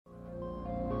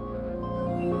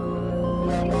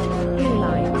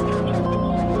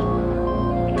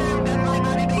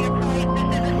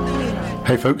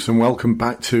Hey folks, and welcome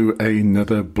back to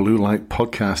another Blue Light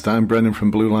podcast. I'm Brendan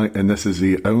from Blue Light, and this is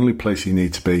the only place you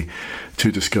need to be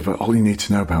to discover all you need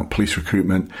to know about police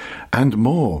recruitment and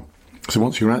more. So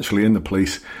once you're actually in the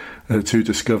police, to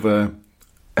discover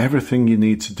everything you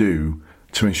need to do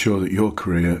to ensure that your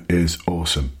career is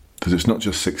awesome, that it's not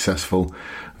just successful,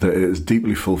 that it is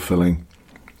deeply fulfilling,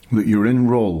 that you're in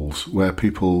roles where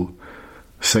people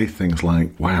say things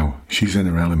like, wow, she's in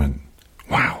her element.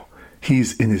 Wow,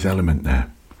 he's in his element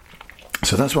there.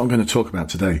 So that's what I'm going to talk about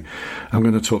today. I'm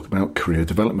going to talk about career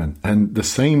development, and the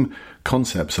same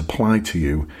concepts apply to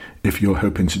you if you're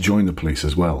hoping to join the police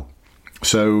as well.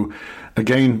 So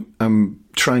again, I'm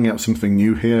trying out something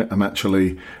new here. I'm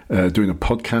actually doing a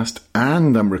podcast,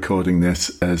 and I'm recording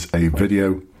this as a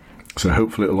video. So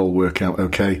hopefully it'll all work out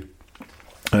okay.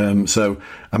 So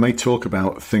I may talk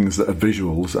about things that are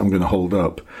visuals I'm going to hold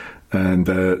up.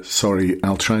 And sorry,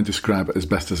 I'll try and describe it as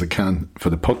best as I can for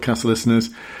the podcast listeners.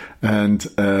 And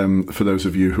for those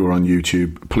of you who are on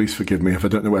YouTube, please forgive me if I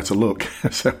don't know where to look.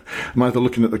 So I'm either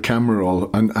looking at the camera or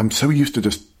I'm so used to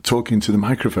just talking to the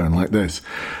microphone like this.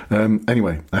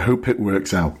 Anyway, I hope it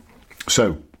works out.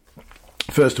 So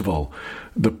first of all,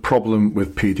 the problem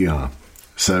with PDR.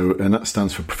 And that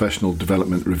stands for Professional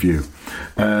Development Review.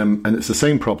 And it's the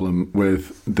same problem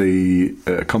with the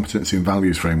Competency and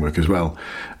Values Framework as well.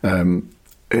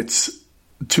 It's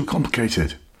too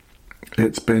complicated.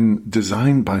 It's been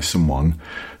designed by someone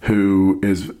who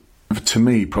is, to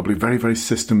me, probably very, very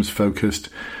systems focused,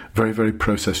 very, very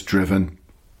process driven.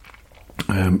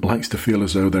 Likes to feel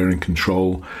as though they're in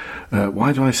control.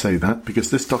 Why do I say that? Because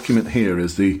this document here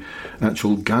is the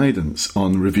actual guidance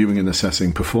on reviewing and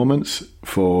assessing performance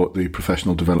for the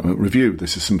Professional Development Review.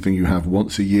 This is something you have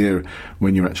once a year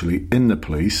when you're actually in the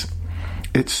police.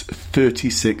 It's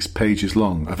 36 pages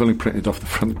long. I've only printed off the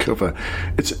front cover.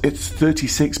 It's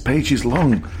 36 pages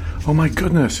long. Oh my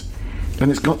goodness.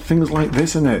 And it's got things like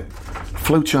this in it.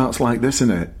 Flowcharts like this in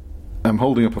it. I'm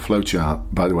holding up a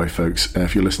flowchart, by the way, folks.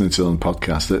 If you're listening to it on the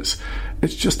podcast,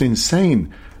 it's just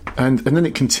insane. And then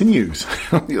it continues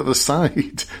on the other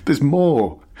side. There's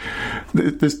more.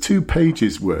 There's 2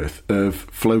 pages worth of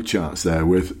flowcharts there.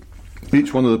 With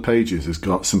each one of the pages has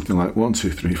got something like 1,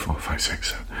 2, 3, 4, 5,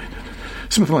 6, 7, 8,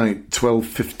 something like 12,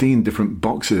 15 different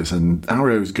boxes and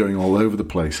arrows going all over the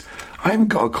place. I haven't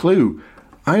got a clue.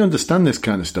 I understand this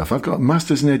kind of stuff. I've got a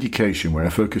master's in education where I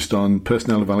focused on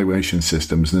personnel evaluation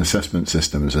systems and assessment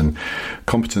systems and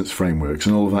competence frameworks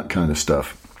and all of that kind of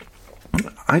stuff.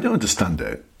 I don't understand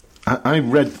it.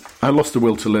 I lost the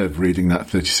will to live reading that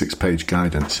 36-page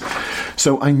guidance.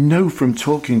 So I know from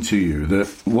talking to you that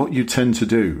what you tend to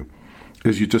do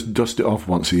is you just dust it off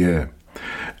once a year.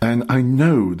 And I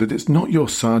know that it's not your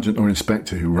sergeant or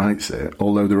inspector who writes it,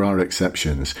 although there are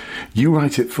exceptions. You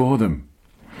write it for them.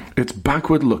 It's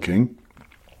backward looking,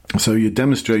 so you're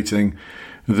demonstrating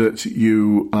that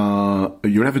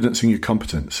you're evidencing your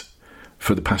competence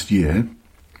for the past year.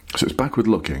 So it's backward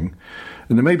looking,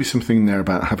 and there may be something in there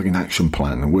about having an action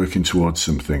plan and working towards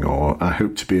something, or I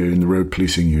hope to be in the road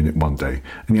policing unit one day,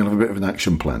 and you'll have a bit of an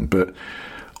action plan. But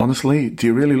honestly, do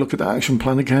you really look at that action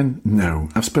plan again? No.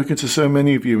 I've spoken to so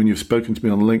many of you, and you've spoken to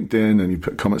me on LinkedIn, and you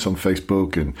put comments on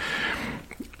Facebook, and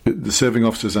the serving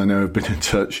officers I know have been in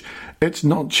touch. It's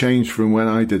not changed from when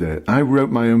I did it. I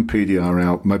wrote my own PDR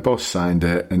out, my boss signed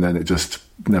it, and then it just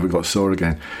never got saw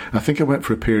again. I think I went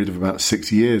for a period of about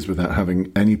 6 years without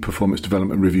having any performance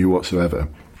development review whatsoever.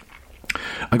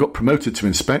 I got promoted to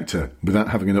inspector without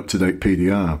having an up-to-date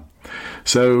PDR.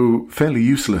 So fairly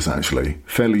useless, actually,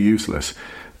 fairly useless.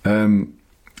 And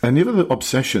the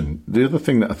other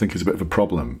thing that I think is a bit of a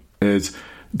problem is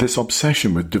this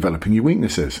obsession with developing your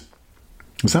weaknesses.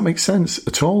 Does that make sense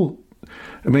at all?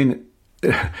 I mean,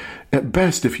 at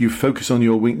best, if you focus on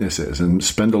your weaknesses and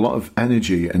spend a lot of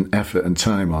energy and effort and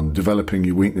time on developing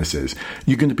your weaknesses,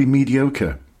 you're going to be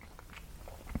mediocre.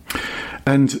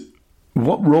 And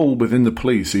what role within the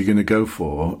police are you going to go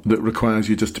for that requires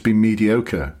you just to be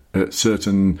mediocre at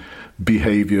certain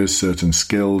behaviours, certain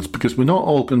skills? Because we're not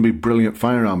all going to be brilliant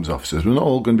firearms officers. We're not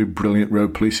all going to be brilliant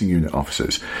road policing unit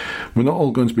officers. We're not all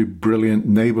going to be brilliant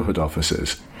neighbourhood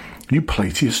officers. You play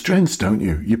to your strengths, don't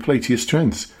you? You play to your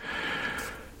strengths.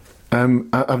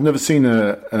 I've never seen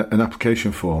an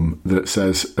application form that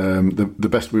says the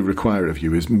best we require of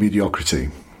you is mediocrity.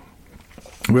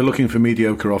 We're looking for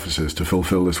mediocre officers to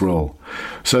fulfill this role.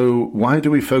 So why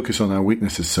do we focus on our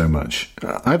weaknesses so much?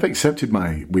 I've accepted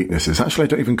my weaknesses. Actually, I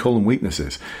don't even call them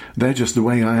weaknesses. They're just the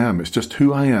way I am. It's just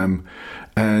who I am,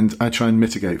 and I try and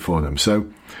mitigate for them.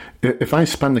 So if I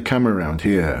span the camera around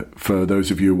here, for those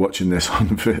of you watching this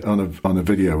on a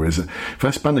video, if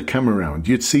I span the camera around,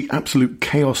 you'd see absolute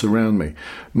chaos around me.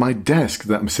 My desk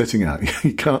that I'm sitting at,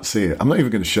 you can't see it. I'm not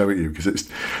even going to show it you because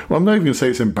I'm not even going to say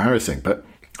it's embarrassing, but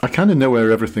I kind of know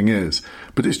where everything is,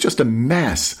 but it's just a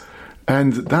mess.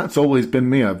 And that's always been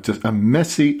me. I'm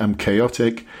messy, I'm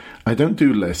chaotic, I don't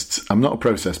do lists, I'm not a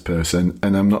process person,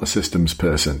 and I'm not a systems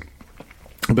person.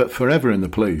 But forever in the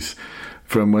police,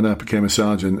 from when I became a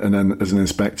sergeant and then as an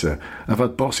inspector, I've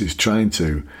had bosses trying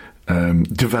to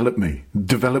develop me,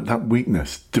 develop that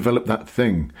weakness, develop that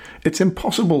thing. It's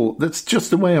impossible. That's just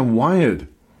the way I'm wired.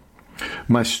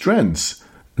 My strengths,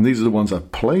 and these are the ones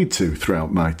I've played to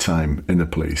throughout my time in the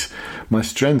police. My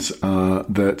strengths are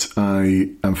that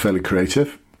I am fairly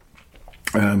creative.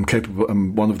 I'm capable.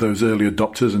 I'm one of those early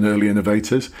adopters and early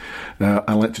innovators.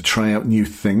 I like to try out new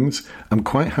things. I'm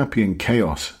quite happy in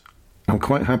chaos. I'm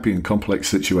quite happy in complex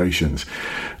situations.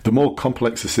 The more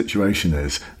complex the situation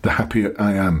is, the happier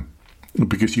I am,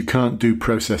 because you can't do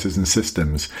processes and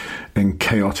systems in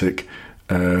chaotic,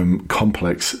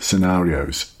 complex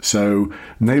scenarios. So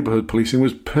neighbourhood policing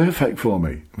was perfect for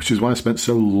me, which is why I spent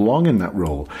so long in that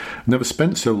role. Never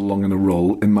spent so long in a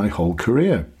role in my whole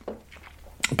career.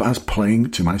 But I was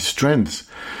playing to my strengths,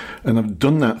 and I've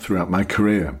done that throughout my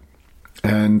career.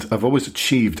 And I've always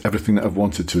achieved everything that I've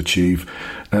wanted to achieve,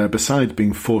 besides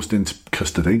being forced into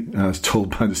custody. I was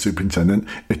told by the superintendent,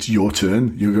 it's your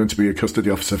turn. You're going to be a custody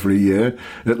officer for a year,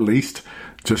 at least.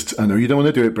 I know you don't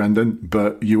want to do it, Brendan,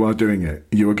 but you are doing it.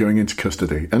 You are going into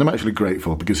custody. And I'm actually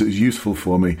grateful, because it was useful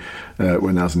for me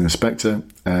when I was an inspector,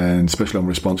 and especially on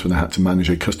response when I had to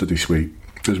manage a custody suite,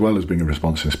 as well as being a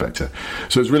response inspector.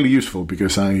 So it's really useful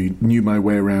because I knew my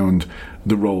way around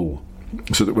the role,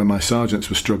 so that when my sergeants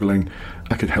were struggling,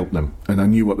 I could help them. And I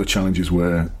knew what the challenges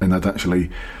were, and I'd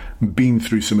actually been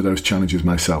through some of those challenges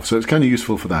myself. So it's kind of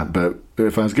useful for that. But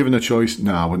if I was given a choice,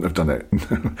 no, I wouldn't have done it.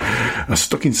 I was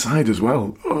stuck inside as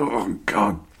well. Oh,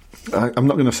 God. I'm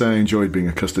not going to say I enjoyed being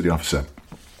a custody officer.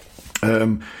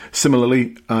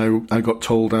 Similarly, I got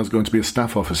told I was going to be a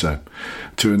staff officer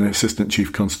to an assistant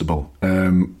chief constable.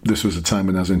 This was a time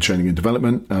when I was in training and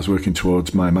development. I was working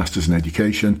towards my master's in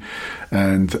education,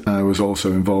 and I was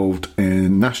also involved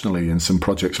nationally in some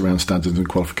projects around standards and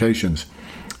qualifications.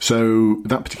 So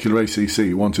that particular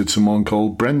ACC wanted someone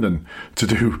called Brendan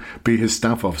to be his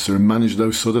staff officer and manage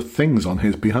those sort of things on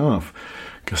his behalf.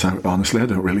 Because honestly, I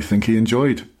don't really think he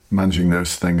enjoyed managing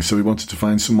those things. So he wanted to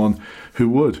find someone who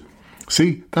would.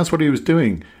 See, that's what he was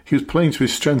doing. He was playing to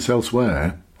his strengths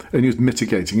elsewhere, and he was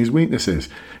mitigating his weaknesses.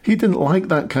 He didn't like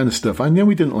that kind of stuff. I know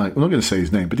he didn't like, I'm not going to say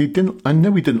his name, but I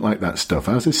know he didn't like that stuff.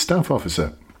 I was his staff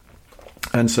officer.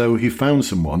 And so he found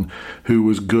someone who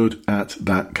was good at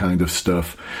that kind of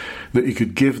stuff, that he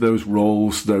could give those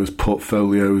roles, those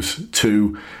portfolios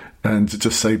to, and to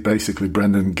just say, basically,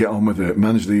 Brendan, get on with it,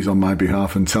 manage these on my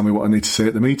behalf and tell me what I need to say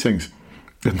at the meetings.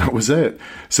 And that was it.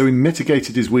 So he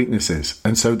mitigated his weaknesses.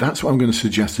 And so that's what I'm going to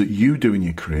suggest that you do in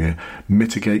your career.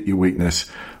 Mitigate your weakness.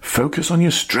 Focus on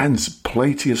your strengths.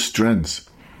 Play to your strengths.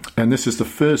 And this is the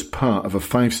first part of a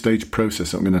 5-stage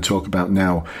process that I'm going to talk about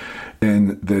now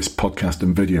in this podcast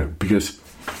and video. Because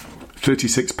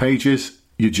 36 pages,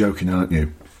 you're joking, aren't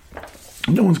you?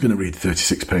 No one's going to read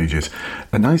 36 pages.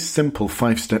 A nice, simple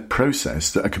 5-step process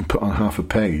that I can put on half a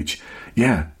page,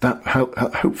 yeah, that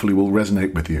hopefully will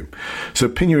resonate with you. So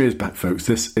pin your ears back, folks.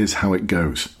 This is how it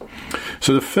goes.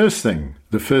 So the first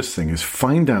thing is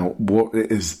find out what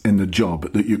it is in the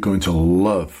job that you're going to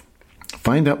love.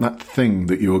 Find out that thing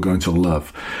that you're going to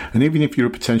love. And even if you're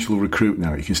a potential recruit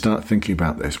now, you can start thinking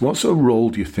about this. What sort of role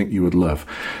do you think you would love?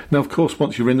 Now, of course,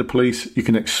 once you're in the police, you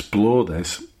can explore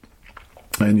this.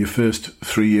 In your first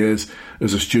 3 years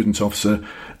as a student officer,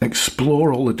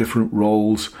 explore all the different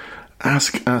roles.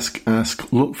 Ask.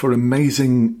 Look for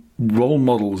amazing role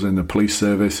models in the police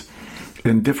service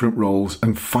in different roles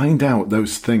and find out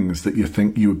those things that you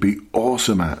think you would be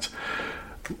awesome at.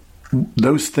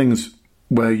 Those things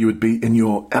where you would be in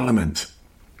your element.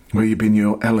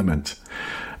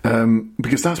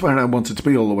 Because that's where I wanted to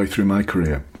be all the way through my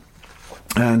career.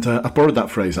 And I borrowed that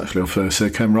phrase, actually, off Sir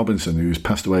Ken Robinson, who's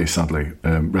passed away, sadly.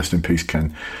 Rest in peace,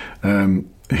 Ken.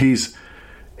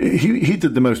 He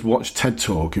did the most watched TED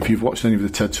Talk. If you've watched any of the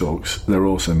TED Talks, they're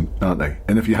awesome, aren't they?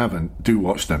 And if you haven't, do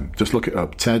watch them. Just look it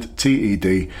up. TED,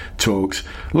 T-E-D, Talks.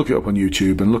 Look it up on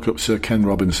YouTube and look up Sir Ken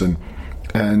Robinson.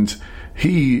 And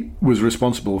He was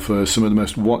responsible for some of the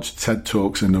most watched TED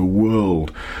Talks in the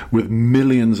world, with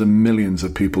millions and millions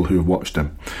of people who have watched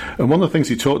them. And one of the things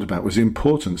he talked about was the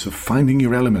importance of finding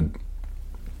your element.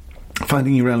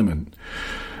 Finding your element.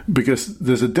 Because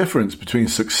there's a difference between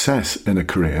success in a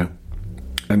career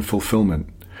and fulfillment.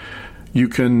 You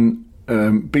can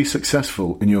be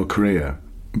successful in your career,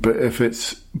 but if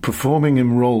it's performing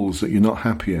in roles that you're not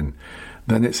happy in,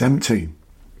 then it's empty.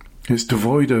 It's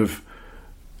devoid of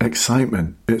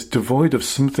excitement. It's devoid of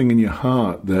something in your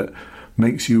heart that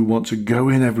makes you want to go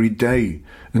in every day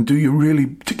and to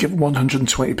give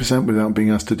 120% without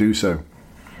being asked to do so.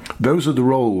 Those are the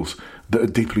roles that are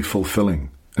deeply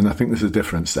fulfilling. And I think there's a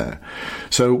difference there.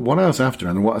 So what I was after,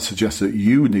 and what I suggest that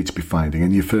you need to be finding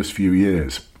in your first few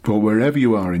years, or wherever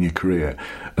you are in your career,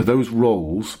 are those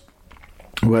roles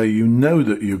where you know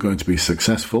that you're going to be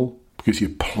successful because you're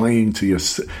playing to your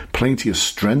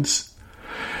strengths,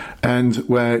 and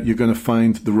where you're going to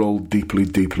find the role deeply,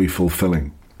 deeply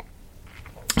fulfilling.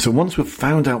 So once we've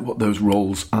found out what those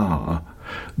roles are,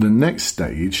 the next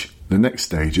stage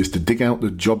is to dig out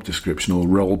the job description or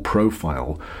role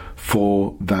profile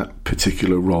for that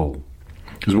particular role.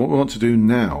 Because what we want to do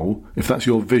now, if that's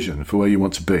your vision for where you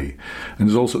want to be, and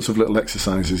there's all sorts of little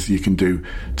exercises you can do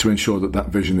to ensure that that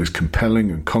vision is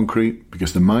compelling and concrete,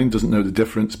 because the mind doesn't know the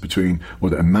difference between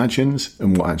what it imagines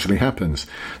and what actually happens.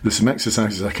 There's some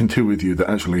exercises I can do with you that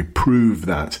actually prove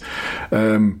that.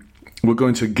 We're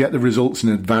going to get the results in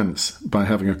advance by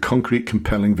having a concrete,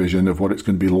 compelling vision of what it's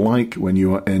going to be like when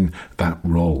you are in that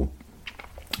role.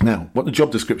 Now, what the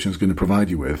job description is going to provide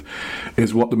you with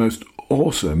is what the most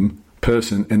awesome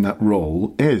person in that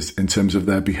role is in terms of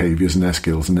their behaviours and their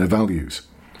skills and their values.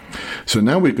 So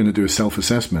now we're going to do a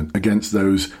self-assessment against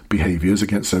those behaviours,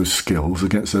 against those skills,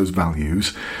 against those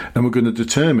values, and we're going to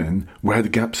determine where the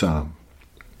gaps are.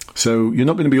 So you're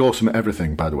not going to be awesome at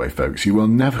everything, by the way, folks. You are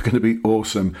never going to be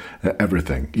awesome at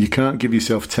everything. You can't give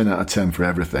yourself 10 out of 10 for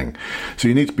everything. So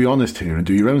you need to be honest here and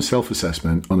do your own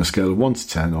self-assessment on a scale of 1 to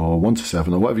 10 or 1 to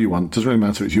 7 or whatever you want. It doesn't really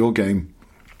matter. It's your game.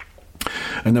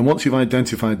 And then once you've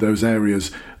identified those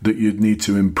areas that you'd need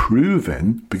to improve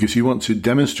in, because you want to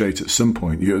demonstrate at some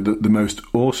point you're the most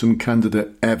awesome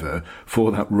candidate ever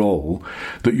for that role,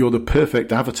 that you're the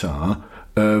perfect avatar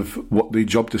of what the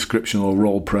job description or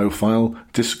role profile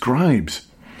describes.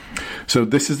 So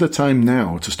this is the time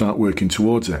now to start working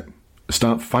towards it.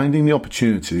 Start finding the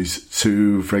opportunities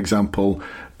to, for example,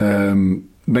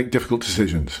 make difficult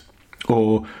decisions,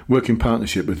 or work in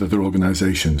partnership with other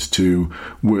organisations to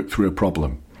work through a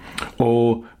problem,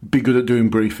 or be good at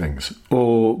doing briefings,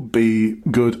 or be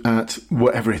good at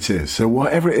whatever it is. So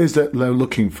whatever it is that they're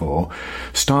looking for,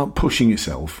 start pushing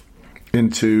yourself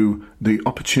into the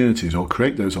opportunities, or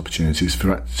create those opportunities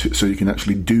so you can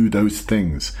actually do those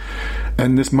things.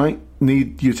 And this might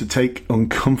need you to take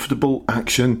uncomfortable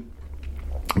action,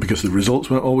 because the results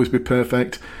won't always be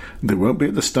perfect. They won't be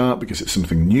at the start because it's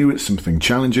something new, it's something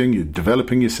challenging, you're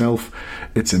developing yourself.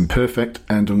 It's imperfect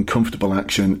and uncomfortable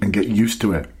action, and get used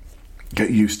to it. Get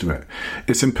used to it.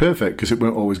 It's imperfect because it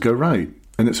won't always go right,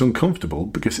 and it's uncomfortable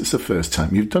because it's the first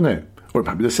time you've done it, or it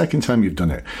might be the second time you've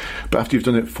done it. But after you've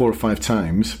done it 4 or 5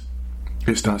 times,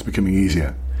 it starts becoming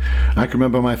easier. I can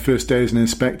remember my first day as an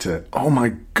inspector. Oh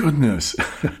my goodness.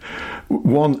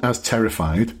 One, as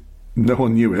terrified. No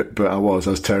one knew it, but I was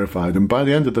as terrified. And by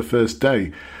the end of the first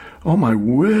day, oh my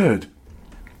word,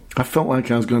 I felt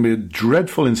like I was going to be a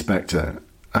dreadful inspector.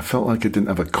 I felt like I didn't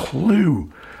have a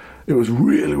clue. It was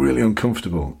really, really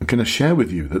uncomfortable. And can I share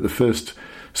with you that the first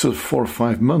sort of 4 or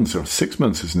 5 months or 6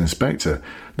 months as an inspector,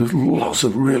 there's lots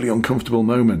of really uncomfortable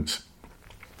moments.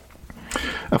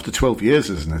 After 12 years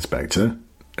as an inspector,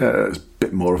 it's a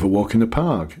bit more of a walk in the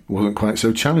park. It wasn't quite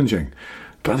so challenging.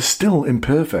 But it's still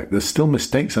imperfect. There's still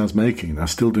mistakes I was making. I'm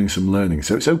still doing some learning.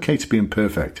 So it's okay to be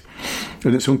imperfect.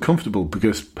 And it's uncomfortable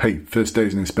because, hey, first day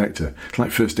as an inspector, it's like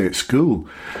first day at school.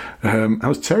 I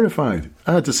was terrified.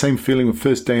 I had the same feeling with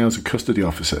first day as a custody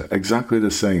officer. Exactly the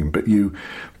same. But you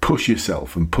push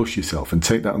yourself and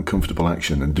take that uncomfortable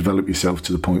action and develop yourself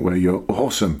to the point where you're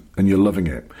awesome and you're loving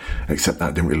it. Except that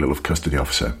I didn't really love custody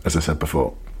officer, as I said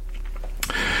before.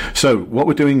 So what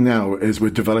we're doing now is we're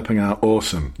developing our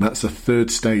awesome. That's the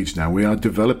third stage now. We are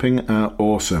developing our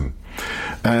awesome.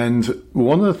 And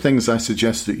one of the things I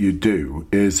suggest that you do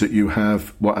is that you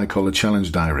have what I call a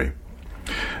challenge diary.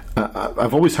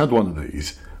 I've always had one of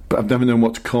these, but I've never known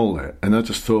what to call it. And I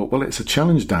just thought, well, it's a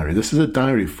challenge diary. This is a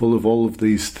diary full of all of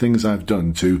these things I've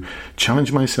done to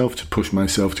challenge myself, to push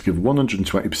myself, to give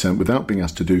 120% without being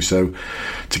asked to do so,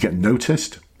 to get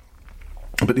noticed.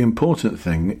 But the important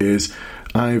thing is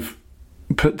I've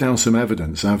put down some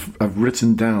evidence. I've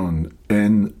written down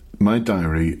in my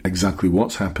diary exactly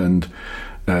what's happened,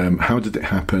 how did it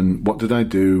happen, what did I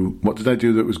do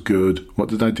that was good, what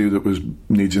did I do that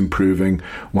needs improving,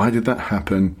 why did that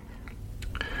happen,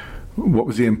 what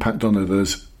was the impact on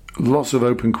others. Lots of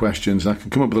open questions. I can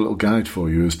come up with a little guide for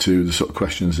you as to the sort of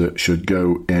questions that should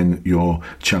go in your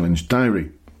challenge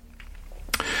diary.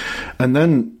 And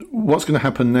then what's going to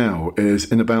happen now is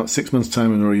in about 6 months'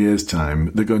 time or a year's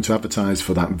time, they're going to advertise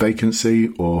for that vacancy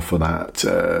or for that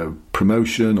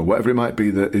promotion or whatever it might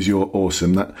be that is your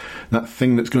awesome, that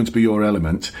thing that's going to be your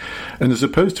element. And as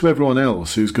opposed to everyone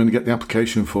else who's going to get the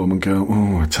application form and go,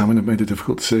 oh, a time when I've made a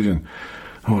difficult decision,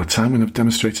 a time when I've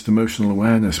demonstrated emotional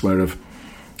awareness, where I've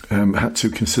had to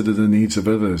consider the needs of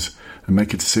others and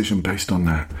make a decision based on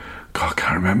that. God, I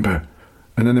can't remember.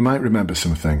 And then they might remember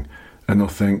something and they'll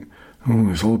think,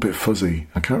 oh, it's all a bit fuzzy.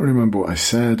 I can't remember what I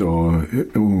said, or,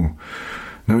 no,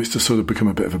 it's just sort of become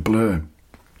a bit of a blur.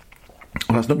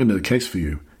 Well, that's not going to be the case for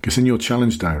you, because in your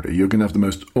challenge diary, you're going to have the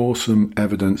most awesome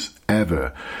evidence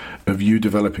ever of you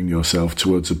developing yourself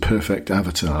towards a perfect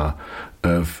avatar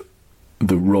of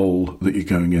the role that you're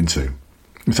going into.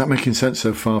 Is that making sense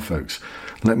so far, folks?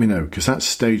 Let me know, because that's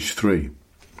stage 3.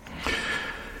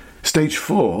 Stage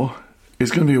 4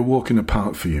 is going to be a walk in the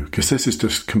park for you, because this is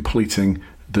just completing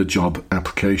the job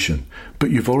application.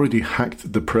 But you've already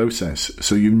hacked the process,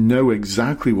 so you know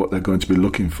exactly what they're going to be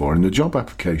looking for in the job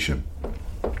application.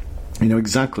 You know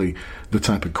exactly the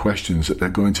type of questions that they're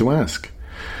going to ask.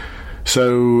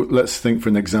 So let's think, for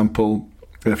an example,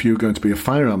 if you're going to be a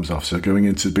firearms officer, going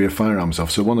in to be a firearms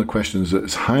officer, one of the questions that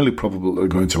is highly probable they're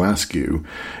going to ask you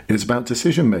is about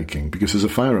decision making, because as a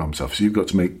firearms officer, you've got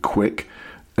to make quick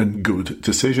and good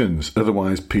decisions.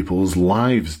 Otherwise, people's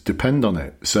lives depend on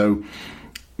it. So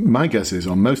my guess is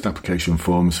on most application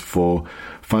forms for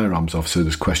firearms officer,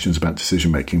 there's questions about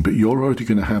decision making, but you're already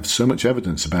going to have so much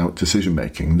evidence about decision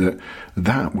making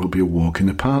that will be a walk in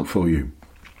the park for you.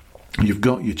 You've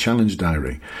got your challenge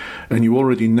diary and you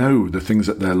already know the things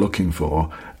that they're looking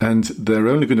for, and they're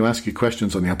only going to ask you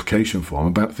questions on the application form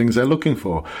about things they're looking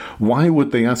for. Why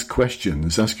would they ask you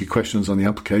questions on the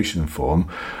application form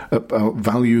about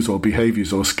values or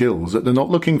behaviours or skills that they're not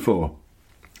looking for?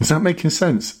 Is that making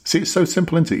sense? See, it's so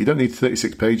simple, isn't it? You don't need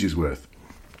 36 pages worth.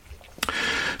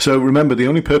 So remember, the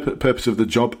only purpose of the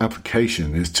job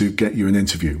application is to get you an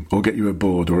interview or get you a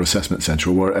board or assessment centre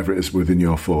or wherever it is within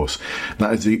your force.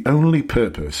 That is the only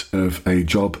purpose of a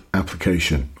job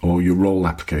application or your role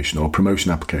application or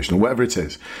promotion application or whatever it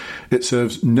is. It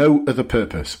serves no other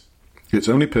purpose. Its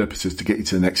only purpose is to get you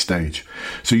to the next stage.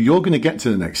 So you're going to get to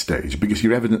the next stage because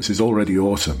your evidence is already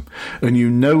awesome. And you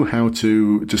know how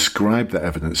to describe that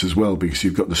evidence as well, because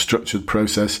you've got the structured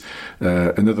process.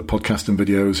 In other podcasts and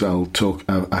videos,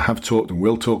 I have talked and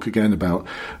will talk again about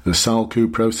the SALCU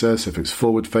process. If it's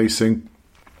forward-facing,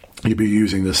 you'll be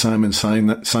using the Simon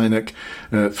Sinek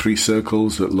 3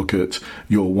 circles that look at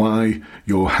your why,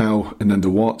 your how, and then the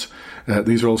what.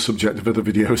 These are all subject of other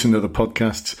videos and other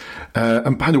podcasts.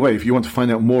 And by the way, if you want to find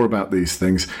out more about these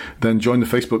things, then join the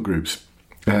Facebook groups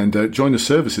and join the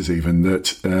services even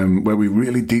that where we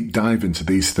really deep dive into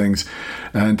these things.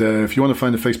 And if you want to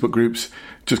find the Facebook groups,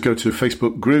 just go to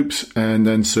Facebook groups and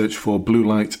then search for Blue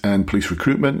Light and Police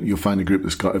Recruitment. You'll find a group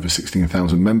that's got over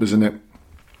 16,000 members in it.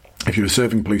 If you're a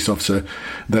serving police officer,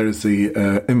 there is the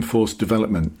Enforced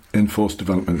Development.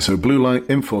 So Blue Light,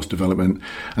 Enforced Development,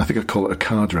 I think I call it a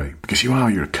cadre, because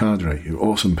you're a cadre, you're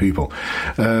awesome people.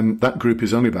 That group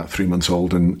is only about 3 months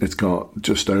old and it's got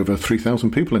just over 3,000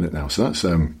 people in it now. So that's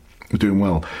doing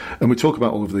well. And we talk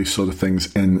about all of these sort of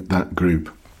things in that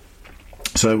group.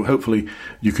 So hopefully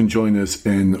you can join us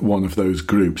in one of those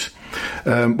groups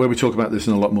where we talk about this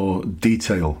in a lot more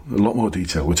detail.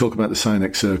 We talk about the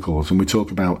Sinek circles and we talk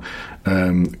about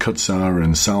CUDSAR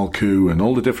and SALCU and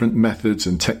all the different methods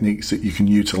and techniques that you can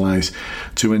utilise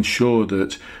to ensure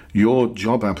that your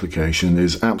job application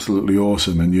is absolutely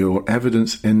awesome and your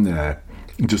evidence in there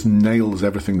just nails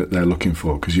everything that they're looking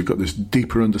for, because you've got this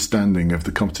deeper understanding of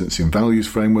the competency and values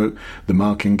framework, the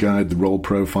marking guide, the role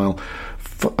profile,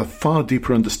 a far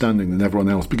deeper understanding than everyone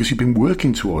else, because you've been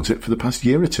working towards it for the past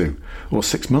year or 2 or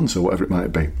 6 months or whatever it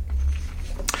might be.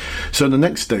 So the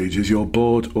next stage is your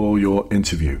board or your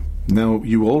interview. Now,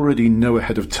 you already know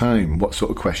ahead of time what sort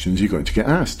of questions you're going to get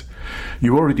asked.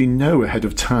 You already know ahead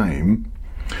of time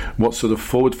what sort of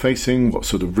forward-facing, what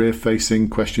sort of rear-facing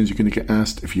questions you're going to get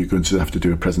asked, if you're going to have to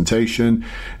do a presentation,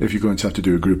 if you're going to have to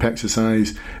do a group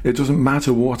exercise. It doesn't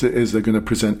matter what it is they're going to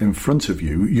present in front of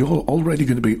you. You're already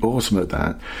going to be awesome at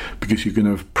that because you're going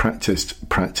to have practiced.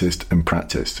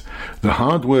 The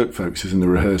hard work, folks, is in the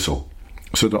rehearsal,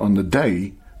 so that on the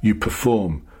day you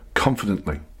perform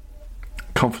confidently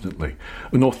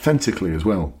and authentically as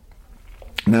well.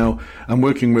 Now, I'm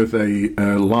working with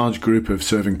a large group of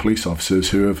serving police officers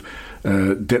who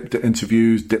have dipped at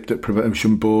interviews, dipped at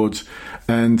promotion boards,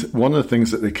 and one of the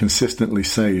things that they consistently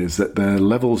say is that their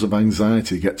levels of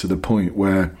anxiety get to the point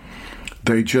where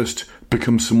they just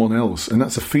become someone else. And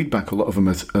that's a feedback a lot of them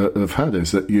have had,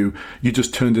 is that you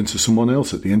just turned into someone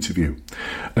else at the interview.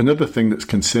 Another thing that's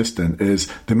consistent is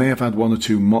they may have had one or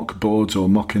two mock boards or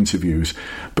mock interviews,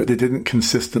 but they didn't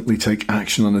consistently take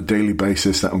action on a daily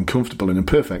basis, that uncomfortable and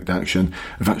imperfect action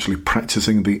of actually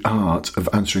practicing the art of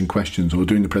answering questions or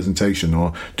doing the presentation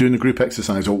or doing a group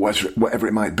exercise or whatever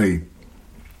it might be.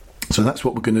 So that's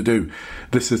what we're going to do.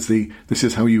 This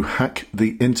is how you hack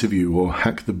the interview or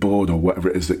hack the board or whatever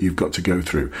it is that you've got to go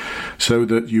through, so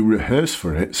that you rehearse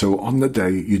for it. So on the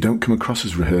day, you don't come across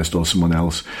as rehearsed or someone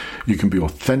else. You can be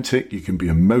authentic, you can be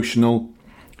emotional,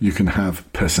 you can have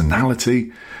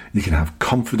personality, you can have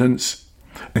confidence,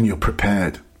 and you're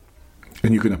prepared.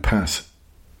 And you're going to pass.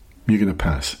 You're going to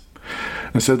pass.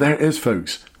 And so there it is,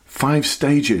 folks. 5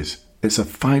 stages. It's a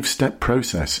 5-step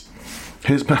process.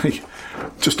 Here's my...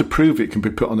 Just to prove it can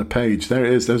be put on a page. There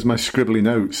it is. There's my scribbly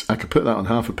notes. I could put that on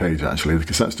half a page, actually,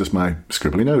 because that's just my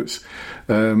scribbly notes.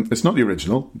 It's not the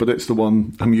original, but it's the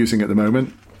one I'm using at the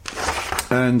moment.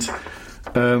 And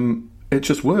it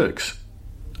just works.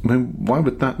 I mean, why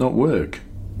would that not work?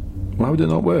 Why would it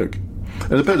not work? At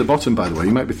the bit at the bottom, by the way,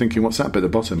 you might be thinking, what's that bit at the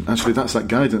bottom? Actually, that's that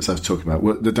guidance I was talking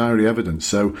about, the diary evidence.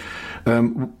 So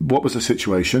what was the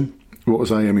situation? What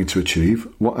was I aiming to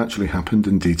achieve? What actually happened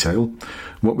in detail?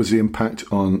 What was the impact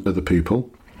on other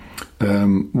people?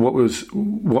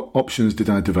 What options did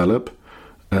I develop?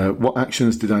 What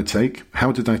actions did I take?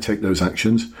 How did I take those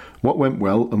actions? What went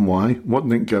well and why? What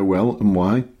didn't go well and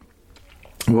why?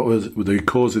 What were the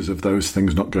causes of those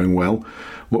things not going well?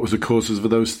 What was the causes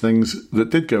of those things that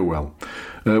did go well?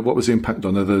 What was the impact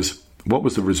on others? What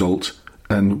was the result?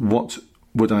 And what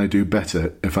would I do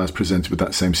better if I was presented with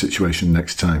that same situation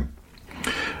next time?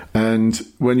 And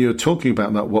when you're talking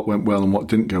about that, what went well and what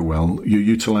didn't go well, you're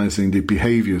utilising the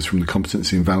behaviours from the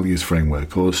competency and values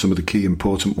framework, or some of the key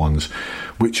important ones,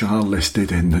 which are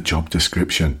listed in the job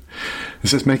description.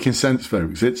 Is this making sense,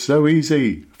 folks? It's so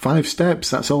easy. 5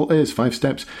 steps, that's all it is, 5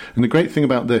 steps. And the great thing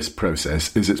about this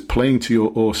process is it's playing to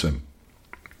your awesome.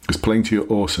 It's playing to your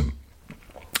awesome.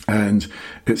 And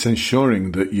it's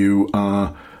ensuring that you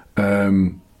are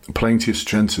playing to your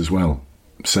strengths as well,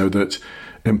 so that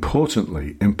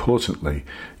Importantly,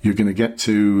 you're going to get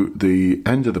to the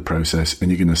end of the process and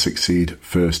you're going to succeed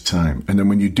first time. And then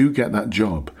when you do get that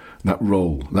job, that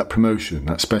role, that promotion,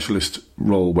 that specialist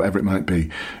role, whatever it might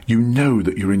be, you know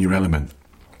that you're in your element.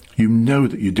 You know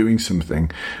that you're doing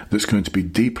something that's going to be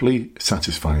deeply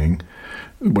satisfying,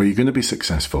 where you're going to be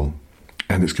successful,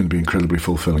 and it's going to be incredibly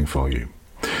fulfilling for you.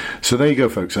 So there you go,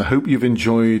 folks. I hope you've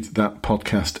enjoyed that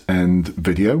podcast and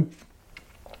video.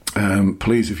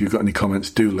 Please, if you've got any comments,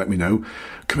 do let me know.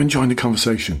 Come and join the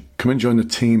conversation. Come and join the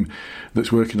team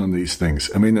that's working on these things.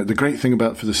 I mean, the great thing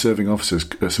about for the serving officers,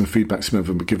 some feedback some of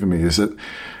them have given me, is that,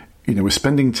 we're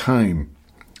spending time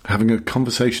having a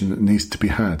conversation that needs to be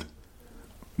had,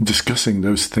 discussing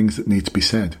those things that need to be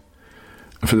said.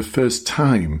 And for the first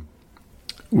time,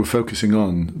 we're focusing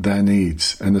on their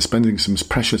needs, and they're spending some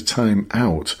precious time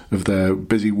out of their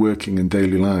busy working and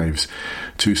daily lives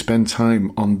to spend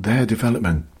time on their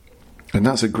development. And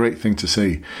that's a great thing to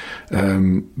see,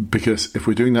 because if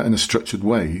we're doing that in a structured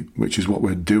way, which is what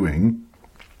we're doing,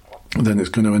 then it's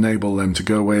going to enable them to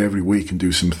go away every week and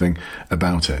do something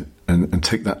about it, and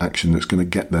take that action that's going to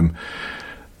get them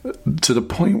to the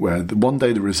point where one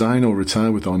day they resign or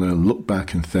retire with honour, look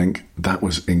back and think, that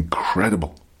was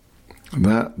incredible.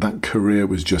 That career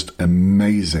was just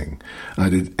amazing. I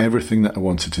did everything that I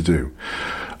wanted to do.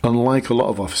 Unlike a lot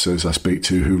of officers I speak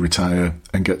to who retire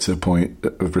and get to a point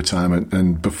of retirement,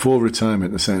 and before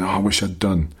retirement they're saying, I wish I'd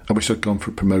gone for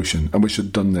a promotion. I wish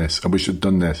I'd done this. I wish I'd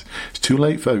done this. It's too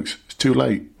late, folks. It's too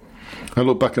late. I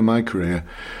look back at my career,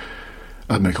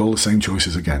 I'd make all the same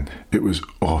choices again. It was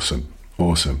awesome.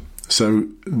 Awesome. So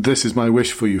this is my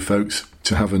wish for you, folks,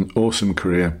 to have an awesome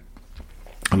career.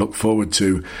 I look forward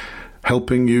to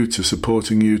helping you, to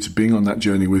supporting you, to being on that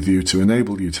journey with you, to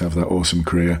enable you to have that awesome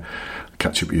career.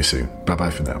 Catch up with you soon.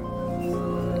 Bye-bye for now.